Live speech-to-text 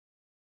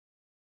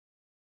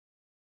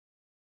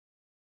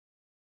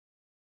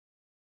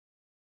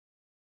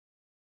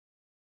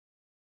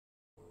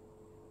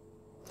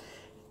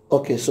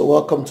Okay, so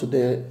welcome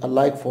today. I'd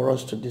like for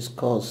us to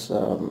discuss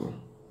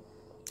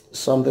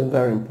something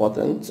very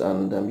important,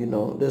 and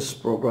this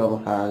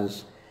program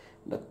has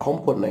the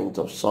component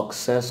of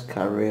success,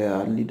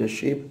 career,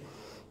 leadership,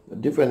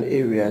 different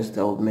areas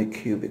that will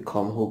make you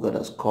become who God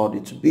has called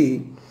you to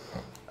be.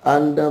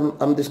 And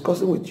I'm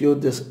discussing with you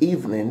this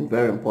evening,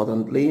 very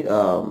importantly,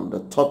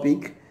 the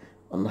topic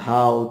on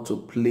how to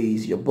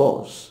please your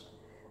boss.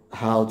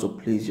 How to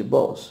please your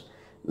boss.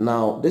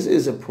 Now, this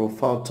is a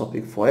profound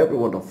topic for every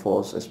one of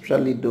us,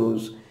 especially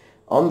those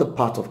on the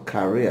path of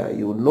career.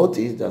 You will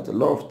notice that a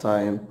lot of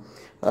time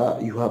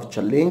you have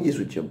challenges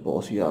with your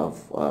boss, you have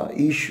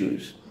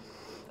issues.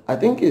 I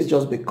think it's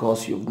just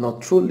because you've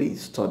not truly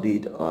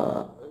studied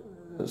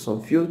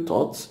some few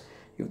thoughts.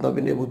 You've not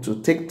been able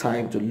to take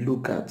time to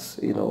look at,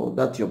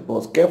 that your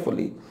boss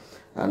carefully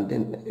and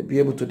then be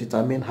able to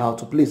determine how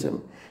to please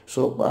him.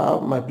 So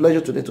my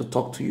pleasure today to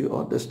talk to you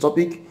on this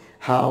topic,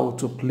 how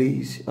to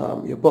please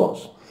your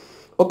boss.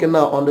 Okay,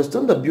 now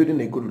understand that building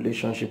a good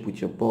relationship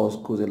with your boss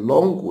goes a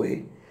long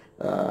way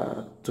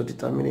to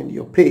determining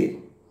your pay,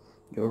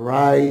 your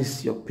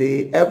rise, your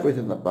pay,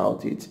 everything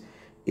about it.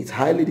 It's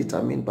highly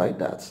determined by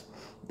that.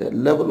 The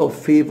level of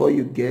favor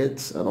you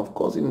get, and of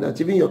course in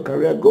achieving your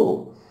career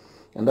goal.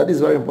 And that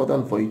is very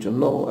important for you to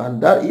know.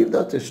 And that if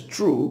that is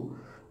true,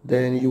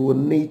 then you will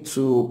need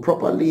to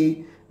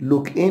properly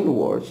look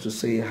inwards to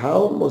say,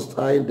 how must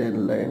I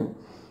then learn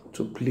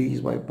to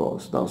please my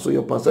boss? Now, so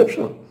your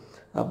perception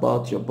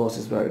about your boss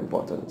is very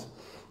important.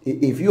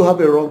 If you have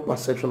a wrong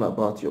perception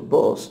about your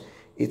boss,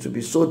 it will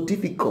be so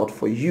difficult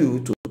for you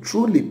to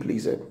truly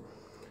please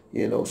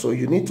him. So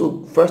you need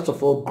to, first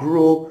of all,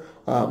 grow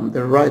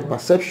the right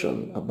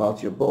perception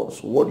about your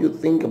boss. What do you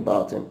think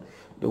about him?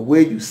 The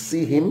way you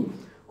see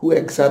him, who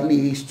exactly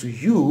he is to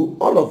you,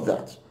 all of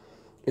that.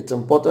 It's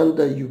important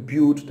that you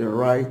build the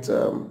right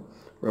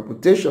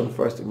reputation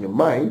first in your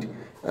mind,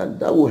 and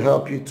that will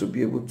help you to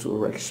be able to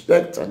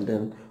respect and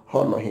then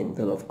honor him.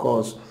 Then, of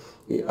course,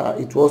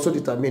 it will also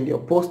determine your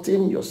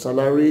posting, your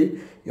salary,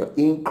 your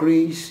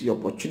increase, your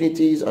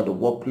opportunities at the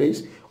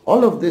workplace.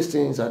 All of these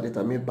things are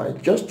determined by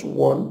just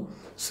one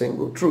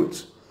single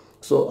truth.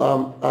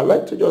 So I'd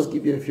like to just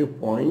give you a few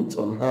points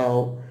on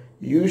how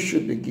you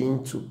should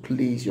begin to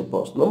please your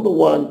boss. Number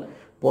one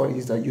point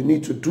is that you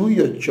need to do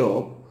your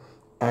job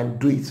and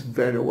do it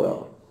very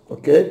well.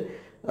 Okay?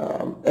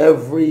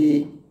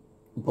 Every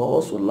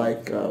boss would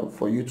like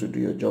for you to do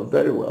your job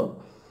very well.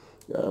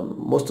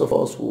 Most of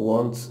us will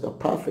want a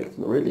perfect,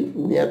 really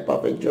near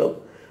perfect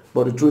job.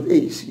 But the truth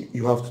is,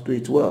 you have to do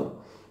it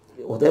well.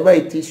 Whatever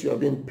it is you are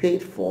being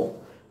paid for,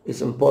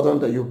 it's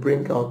important that you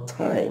bring out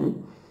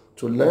time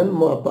to learn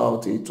more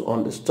about it, to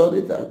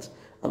understudy that,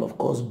 and of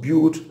course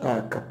build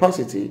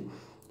capacity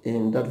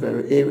in that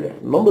very area.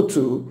 Number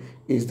two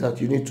is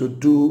that you need to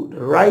do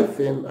the right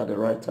thing at the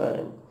right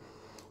time.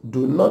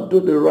 Do not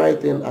do the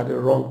right thing at the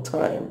wrong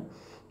time.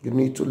 You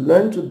need to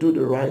learn to do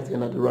the right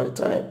thing at the right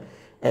time,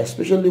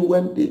 especially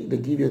when they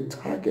give you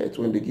targets,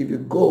 when they give you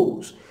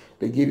goals,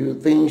 they give you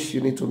things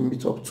you need to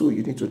meet up to.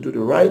 You need to do the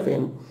right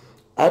thing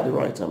at the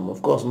right time.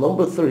 Of course,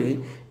 number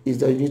three is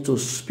that you need to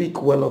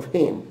speak well of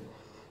him.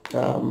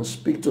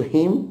 Speak to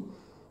him,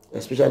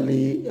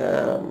 especially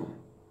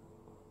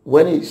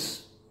when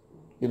he's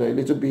a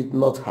little bit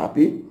not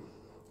happy.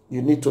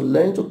 You need to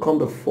learn to come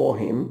before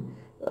him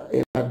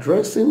in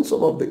addressing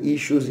some of the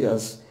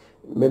issues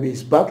maybe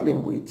he's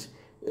battling with.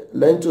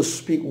 Learn to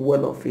speak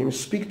well of him.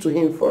 Speak to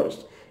him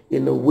first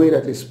in a way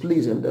that is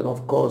pleasing. Then,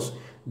 of course,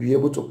 be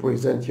able to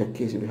present your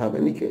case if you have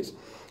any case.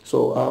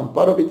 So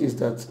part of it is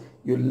that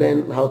you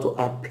learn how to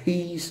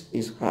appease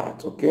his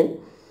heart. Okay,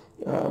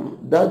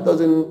 that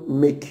doesn't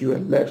make you a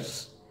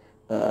less,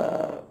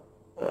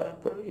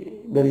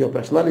 maybe your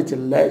personality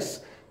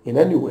less in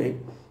any way.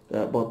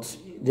 But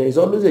there is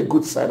always a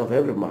good side of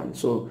every man.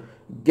 So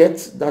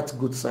get that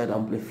good side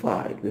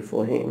amplified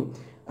before him,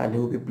 and he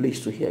will be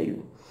pleased to hear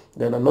you.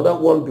 Then another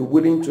one, be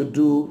willing to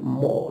do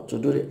more, to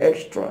do the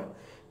extra.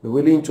 Be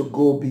willing to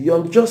go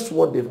beyond just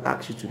what they've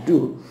asked you to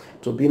do,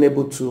 to being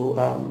able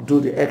to do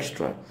the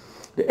extra.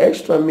 The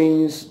extra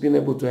means being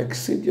able to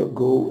exceed your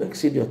goal,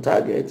 exceed your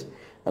target,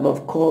 and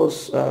of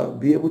course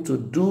be able to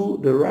do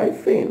the right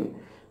thing.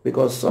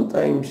 Because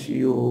sometimes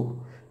you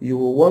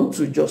will want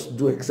to just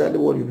do exactly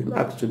what you've been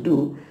asked to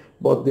do,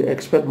 but they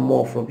expect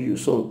more from you.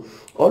 So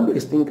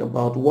always think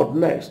about what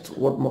next,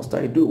 what must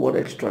I do, what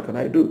extra can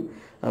I do?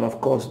 And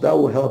of course, that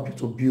will help you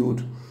to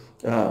build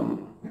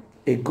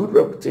a good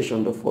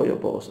reputation before your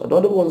boss.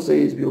 Another one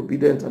says be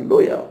obedient and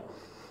loyal.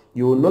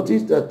 You will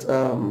notice that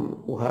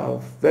we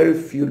have very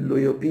few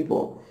loyal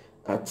people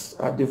at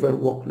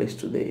different workplaces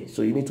today.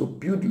 So you need to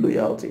build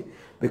loyalty.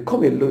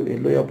 Become a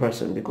loyal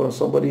person. Become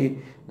somebody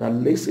that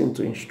listens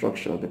to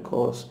instructions,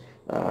 because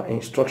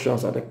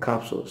instructions are the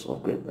capsules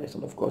of greatness.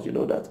 And of course, you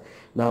know that.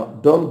 Now,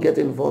 don't get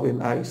involved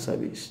in eye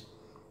service.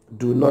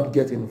 Do not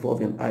get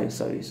involved in eye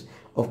service.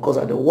 Of course,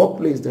 at the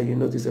workplace, that you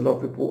notice a lot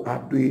of people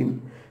are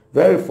doing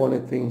very funny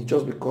things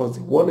just because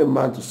they want a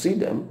man to see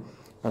them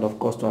and, of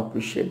course, to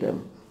appreciate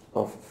them,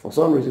 or for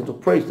some reason to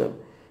praise them.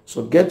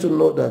 So get to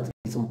know that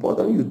it's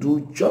important you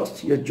do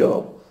just your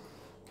job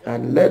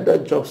and let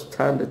that job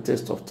stand the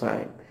test of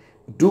time.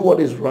 Do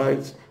what is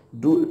right,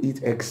 do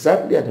it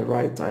exactly at the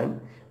right time,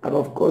 and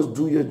of course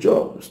do your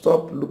job.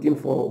 Stop looking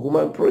for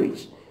human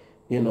praise.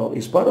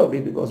 It's part of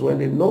it, because when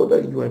they know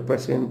that you are a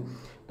person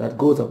that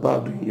goes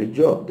about doing your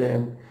job,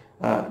 then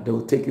they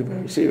will take you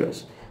very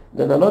serious.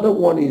 Then another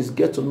one is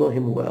get to know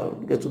him well,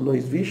 get to know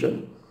his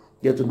vision,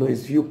 get to know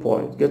his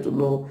viewpoint, get to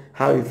know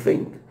how he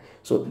thinks.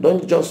 So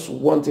don't just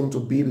want him to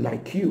be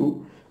like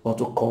you or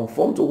to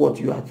conform to what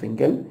you are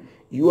thinking.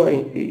 You are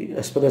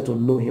expected to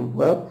know him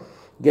well,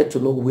 get to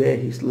know where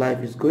his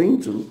life is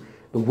going to,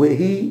 the way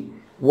he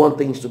wants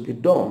things to be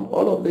done.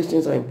 All of these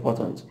things are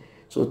important.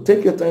 So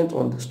take your time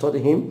to study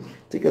him,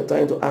 take your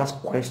time to ask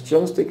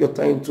questions, take your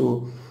time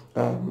to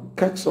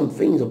catch some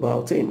things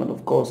about him. And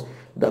of course,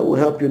 that will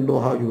help you know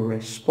how you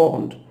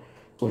respond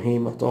to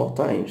him at all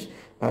times.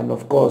 And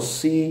of course,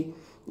 see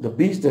the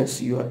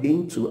business you are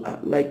into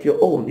like your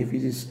own. If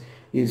it is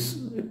his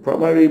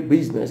primary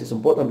business, it's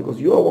important because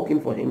you are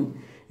working for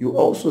him. You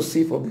also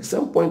see from the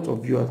same point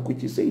of view at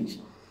which he says.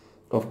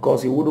 Of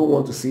course, he wouldn't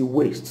want to see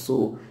waste.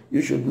 So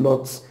you should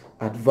not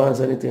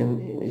advance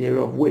anything in the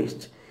area of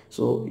waste.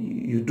 So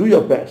you do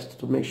your best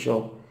to make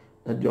sure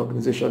that the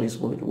organization is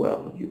moving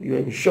well. You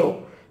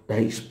ensure that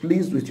he's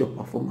pleased with your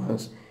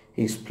performance.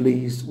 He's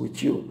pleased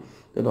with you.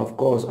 Then, of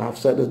course, I've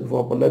said this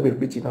before, but let me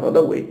repeat it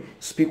another way.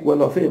 Speak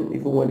well of him,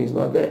 even when he's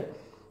not there.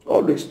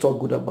 Always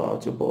talk good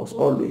about your boss.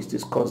 Always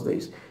discuss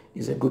this.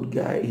 He's a good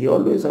guy. He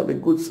always have a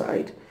good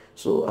side.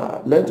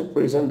 So learn to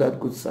present that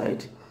good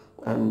side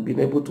and being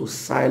able to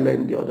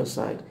silence the other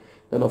side.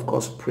 Then, of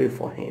course, pray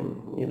for him.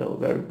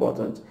 Very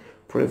important.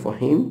 Pray for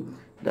him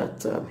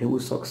that he will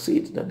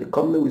succeed, that the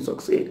company will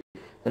succeed,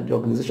 that the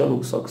organization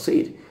will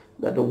succeed,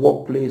 that the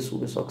workplace will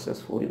be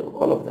successful,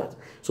 all of that.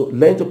 So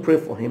learn to pray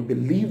for him.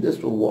 Believe this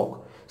will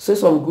work. Say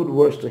some good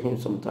words to him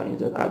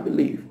sometimes, and I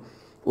believe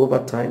over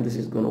time this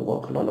is going to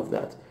work, and all of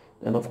that.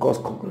 And of course,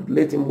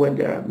 congratulate him when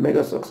there are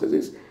mega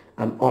successes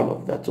and all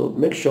of that. So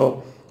make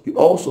sure you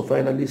also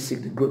finally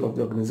seek the growth of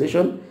the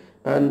organization,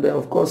 and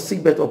of course,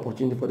 seek better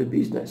opportunity for the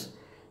business.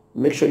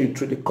 Make sure you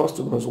treat the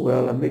customers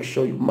well, and make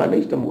sure you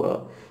manage them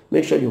well.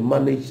 Make sure you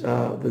manage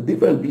the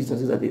different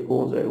businesses that they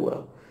own very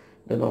well.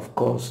 Then, of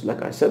course,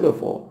 like I said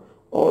before,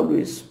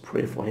 always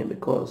pray for him,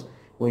 because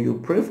when you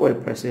pray for a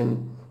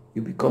person,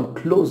 you become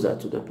closer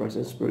to the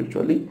person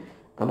spiritually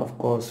and, of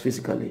course,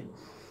 physically.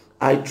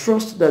 I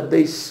trust that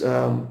this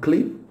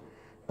clip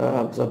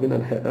has been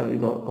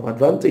of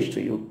advantage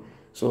to you.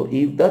 So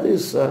if that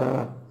is,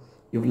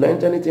 you've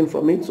learned anything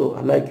from it, so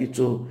I'd like you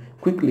to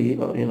quickly,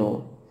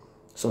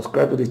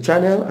 subscribe to the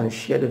channel and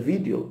share the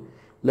video.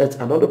 Let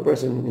another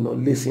person,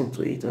 listen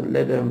to it and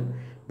let them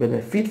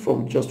benefit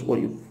from just what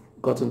you've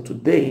gotten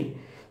today.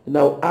 And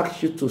I'll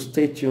ask you to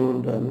stay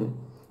tuned and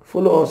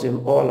follow us in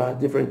all our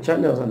different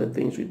channels and the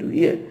things we do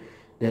here.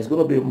 There's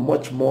going to be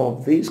much more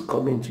of this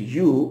coming to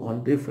you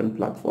on different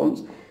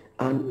platforms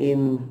and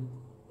in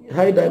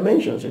high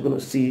dimensions. You're going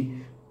to see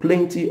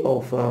plenty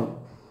of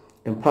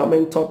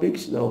empowerment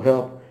topics that will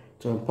help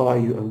to empower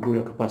you and grow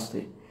your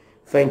capacity.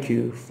 Thank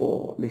you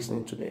for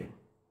listening today.